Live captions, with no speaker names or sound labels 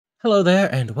Hello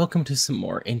there, and welcome to some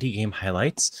more indie game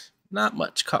highlights. Not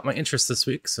much caught my interest this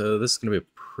week, so this is going to be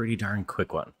a pretty darn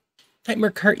quick one.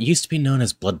 Nightmare Kart used to be known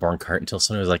as Bloodborne Kart until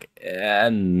someone was like,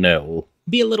 no.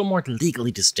 Be a little more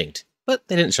legally distinct. But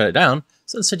they didn't shut it down,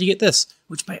 so instead you get this,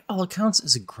 which by all accounts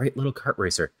is a great little kart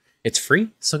racer. It's free,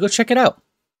 so go check it out.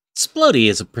 Splody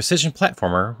is a precision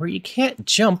platformer where you can't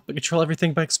jump but control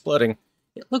everything by exploding.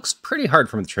 It looks pretty hard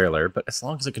from the trailer, but as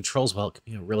long as it controls well, it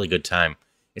can be a really good time.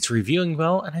 It's reviewing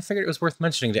well, and I figured it was worth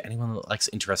mentioning to anyone that likes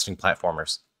interesting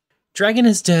platformers. Dragon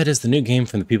is Dead is the new game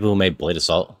from the people who made Blade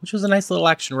Assault, which was a nice little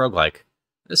action roguelike.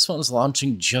 This one's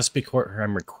launching just before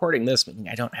I'm recording this, meaning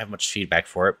I don't have much feedback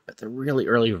for it, but the really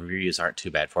early reviews aren't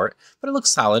too bad for it, but it looks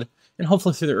solid, and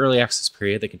hopefully through the early access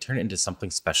period they can turn it into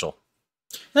something special.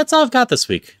 That's all I've got this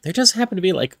week. There just happen to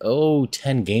be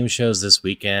 10 game shows this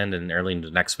weekend and early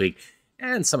into next week,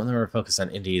 and some of them are focused on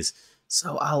indies,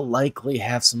 so I'll likely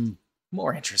have some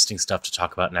more interesting stuff to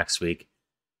talk about next week.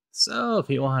 So if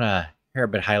you want to hear a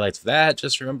bit of highlights for that,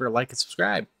 just remember to like and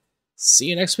subscribe. See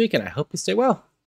you next week, and I hope you stay well.